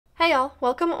Hey y'all,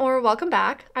 welcome or welcome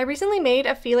back. I recently made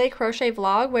a filet crochet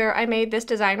vlog where I made this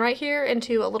design right here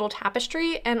into a little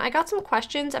tapestry, and I got some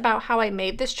questions about how I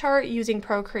made this chart using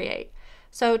Procreate.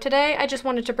 So today I just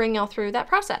wanted to bring y'all through that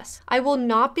process. I will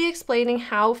not be explaining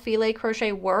how filet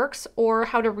crochet works or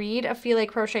how to read a filet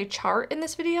crochet chart in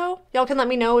this video. Y'all can let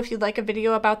me know if you'd like a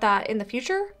video about that in the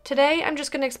future. Today I'm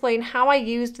just going to explain how I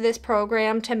used this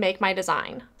program to make my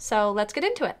design. So let's get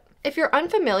into it. If you're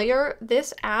unfamiliar,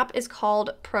 this app is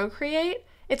called Procreate.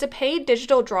 It's a paid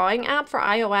digital drawing app for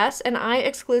iOS, and I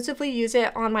exclusively use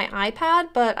it on my iPad,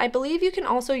 but I believe you can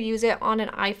also use it on an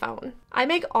iPhone. I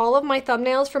make all of my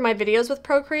thumbnails for my videos with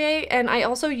Procreate, and I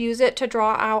also use it to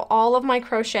draw out all of my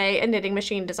crochet and knitting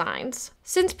machine designs.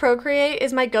 Since Procreate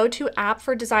is my go-to app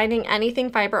for designing anything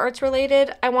fiber arts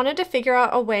related, I wanted to figure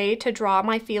out a way to draw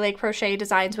my filet crochet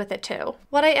designs with it too.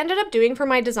 What I ended up doing for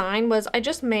my design was I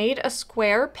just made a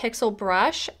square pixel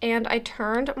brush and I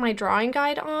turned my drawing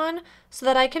guide on so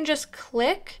that I can just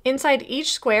click inside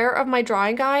each square of my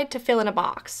drawing guide to fill in a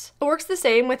box. It works the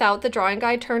same without the drawing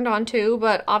guide turned on too,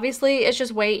 but obviously it's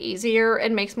just way easier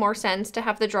and makes more sense to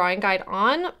have the drawing guide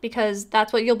on because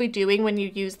that's what you'll be doing when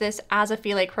you use this as a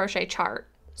filet crochet chart.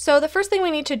 So the first thing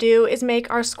we need to do is make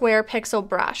our square pixel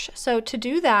brush. So to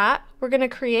do that, we're going to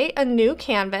create a new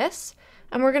canvas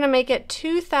and we're going to make it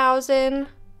 2000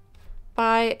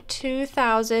 by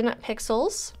 2000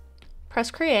 pixels.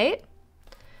 Press create.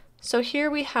 So here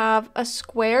we have a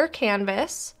square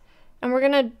canvas, and we're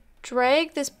going to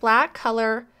drag this black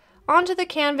color onto the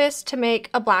canvas to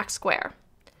make a black square.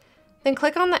 Then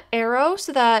click on the arrow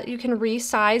so that you can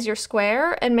resize your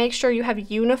square and make sure you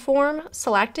have uniform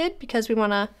selected because we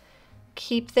want to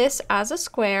keep this as a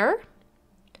square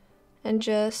and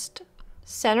just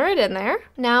center it in there.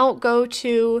 Now go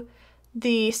to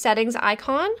the settings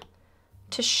icon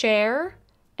to share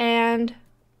and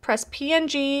press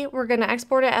PNG. We're going to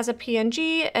export it as a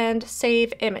PNG and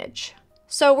save image.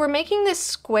 So we're making this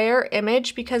square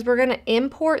image because we're going to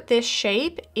import this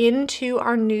shape into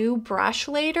our new brush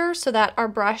later so that our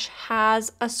brush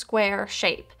has a square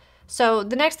shape. So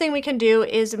the next thing we can do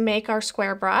is make our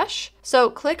square brush. So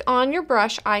click on your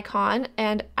brush icon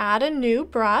and add a new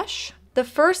brush. The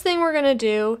first thing we're going to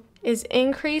do is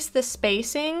increase the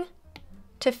spacing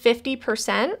to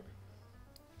 50%.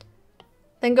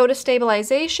 Then go to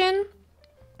stabilization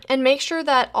and make sure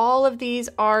that all of these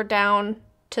are down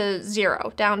to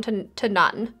 0, down to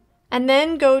none. And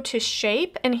then go to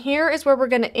shape, and here is where we're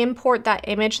going to import that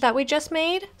image that we just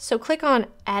made. So click on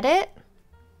edit,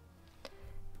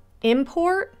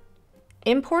 import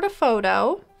a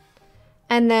photo,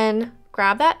 and then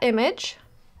grab that image.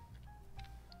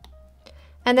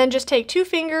 And then just take 2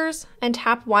 fingers and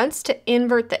tap once to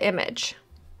invert the image.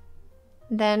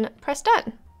 Then press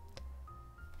done.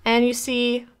 And you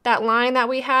see that line that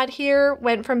we had here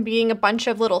went from being a bunch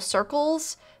of little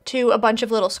circles to a bunch of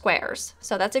little squares.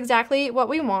 So that's exactly what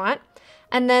we want.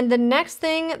 And then the next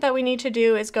thing that we need to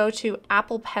do is go to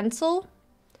Apple Pencil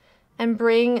and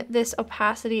bring this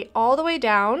opacity all the way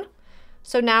down.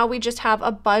 So now we just have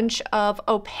a bunch of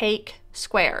opaque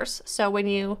squares. So when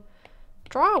you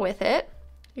draw with it,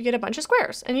 you get a bunch of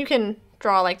squares. And you can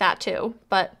draw like that too,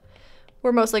 but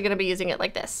we're mostly going to be using it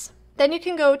like this. Then you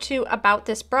can go to About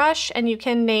This Brush and you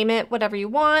can name it whatever you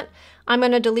want. I'm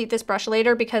going to delete this brush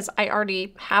later because I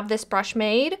already have this brush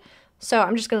made, so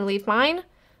I'm just going to leave mine.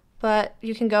 But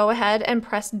you can go ahead and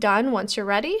press done once you're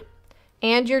ready,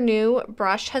 and your new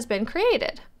brush has been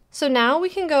created. So now we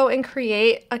can go and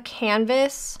create a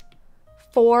canvas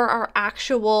for our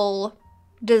actual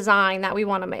design that we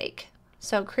want to make.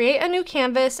 So create a new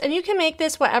canvas, and you can make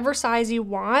this whatever size you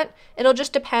want. It'll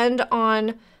just depend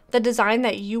on the design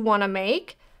that you want to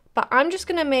make, but I'm just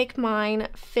going to make mine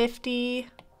 50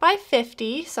 by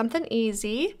 50, something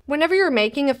easy. Whenever you're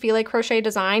making a filet crochet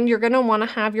design, you're going to want to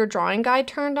have your drawing guide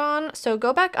turned on. So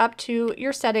go back up to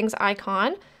your settings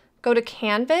icon, go to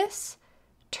canvas,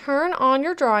 turn on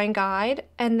your drawing guide,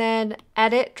 and then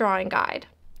edit drawing guide.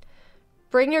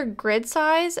 Bring your grid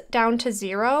size down to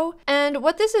 0. And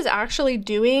what this is actually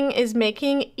doing is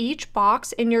making each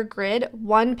box in your grid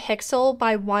 1 pixel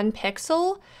by 1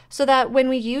 pixel so that when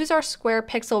we use our square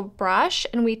pixel brush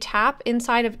and we tap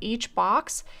inside of each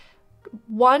box,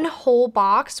 one whole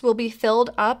box will be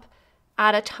filled up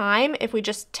at a time if we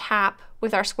just tap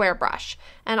with our square brush.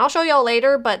 And I'll show y'all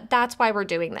later, but that's why we're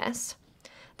doing this.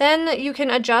 Then you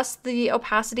can adjust the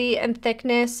opacity and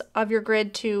thickness of your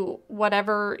grid to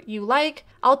whatever you like.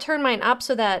 I'll turn mine up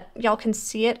so that y'all can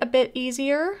see it a bit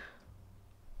easier.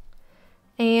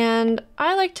 And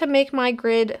I like to make my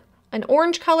grid an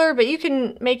orange color, but you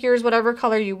can make yours whatever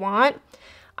color you want.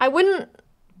 I wouldn't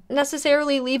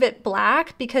necessarily leave it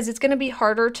black because it's going to be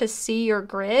harder to see your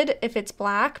grid if it's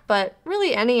black, but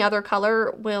really any other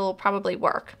color will probably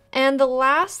work. And the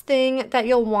last thing that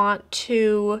you'll want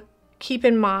to keep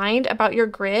in mind about your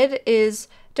grid is,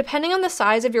 depending on the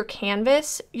size of your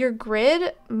canvas, your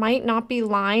grid might not be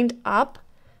lined up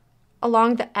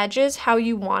along the edges how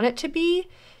you want it to be.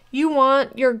 You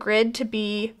want your grid to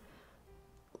be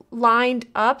lined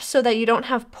up so that you don't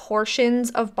have portions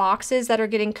of boxes that are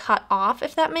getting cut off,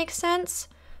 if that makes sense.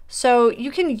 So you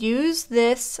can use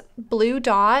this blue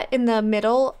dot in the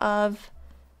middle of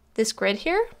this grid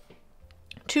here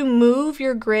to move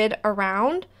your grid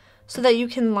around so that you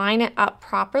can line it up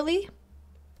properly,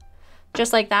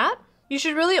 just like that. You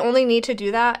should really only need to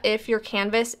do that if your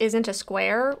canvas isn't a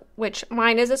square, which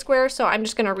mine is a square, so I'm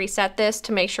just gonna reset this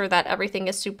to make sure that everything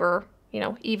is super,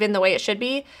 even the way it should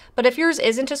be. But if yours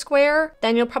isn't a square,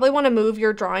 then you'll probably want to move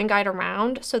your drawing guide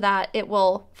around so that it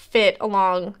will fit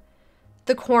along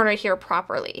the corner here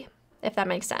properly, if that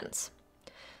makes sense.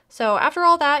 So after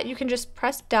all that, you can just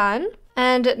press done,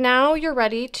 and now you're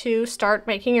ready to start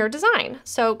making your design.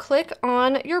 So click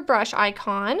on your brush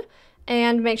icon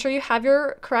and make sure you have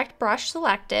your correct brush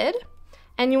selected.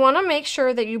 And you want to make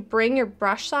sure that you bring your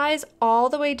brush size all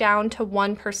the way down to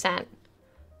 1%.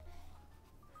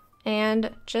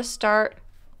 And just start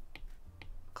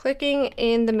clicking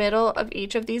in the middle of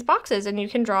each of these boxes and you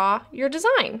can draw your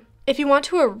design. If you want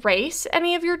to erase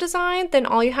any of your design, then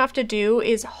all you have to do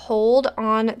is hold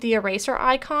on the eraser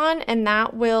icon, and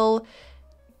that will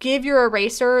give your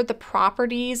eraser the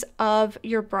properties of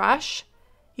your brush.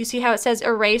 You see how it says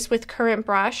erase with current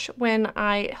brush when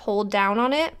I hold down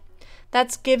on it?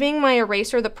 That's giving my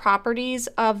eraser the properties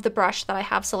of the brush that I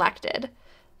have selected.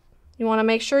 You want to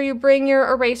make sure you bring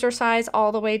your eraser size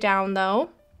all the way down though.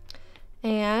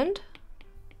 And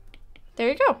there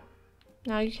you go.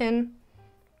 Now you can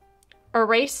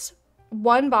erase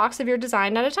one box of your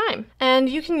design at a time. And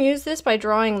you can use this by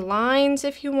drawing lines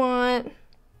if you want.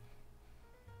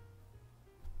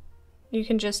 You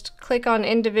can just click on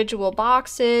individual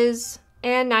boxes.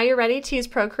 And now you're ready to use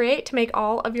Procreate to make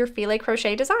all of your filet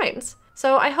crochet designs.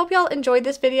 So I hope y'all enjoyed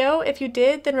this video. If you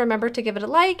did, then remember to give it a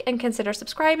like and consider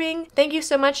subscribing. Thank you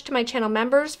so much to my channel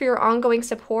members for your ongoing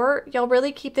support. Y'all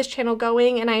really keep this channel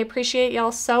going and I appreciate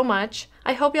y'all so much.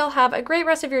 I hope y'all have a great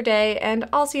rest of your day and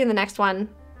I'll see you in the next one.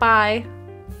 Bye.